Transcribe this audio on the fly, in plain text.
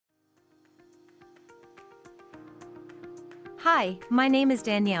Hi, my name is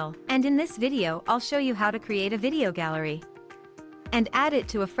Danielle, and in this video I'll show you how to create a video gallery and add it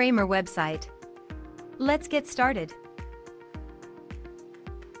to a Framer website. Let's get started.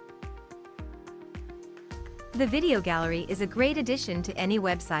 The video gallery is a great addition to any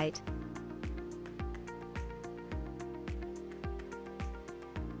website.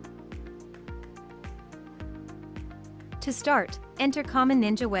 To start, enter Common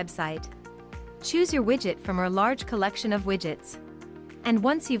Ninja website. Choose your widget from our large collection of widgets. And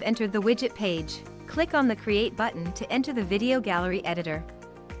once you've entered the widget page, click on the Create button to enter the video gallery editor.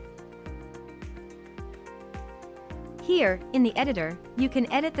 Here, in the editor, you can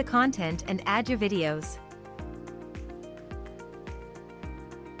edit the content and add your videos.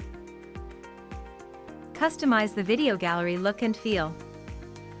 Customize the video gallery look and feel.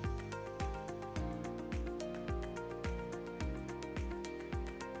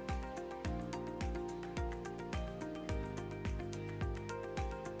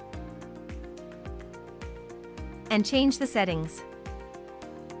 And change the settings.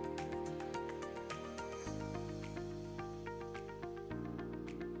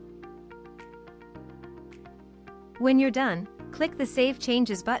 When you're done, click the Save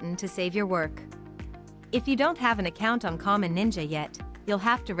Changes button to save your work. If you don't have an account on Common Ninja yet, you'll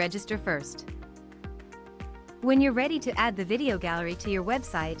have to register first. When you're ready to add the video gallery to your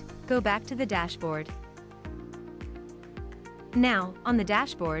website, go back to the dashboard. Now, on the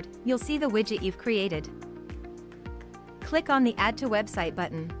dashboard, you'll see the widget you've created. Click on the Add to Website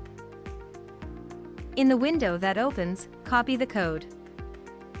button. In the window that opens, copy the code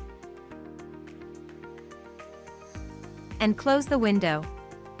and close the window.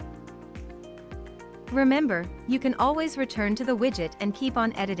 Remember, you can always return to the widget and keep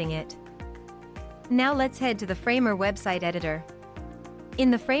on editing it. Now let's head to the Framer website editor.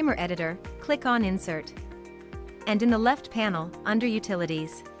 In the Framer editor, click on Insert. And in the left panel, under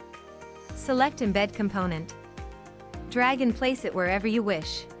Utilities, select Embed Component. Drag and place it wherever you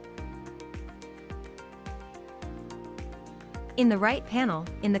wish. In the right panel,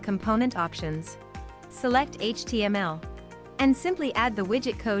 in the Component Options, select HTML. And simply add the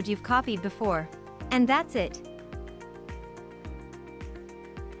widget code you've copied before. And that's it.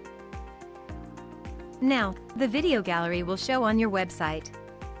 Now, the video gallery will show on your website.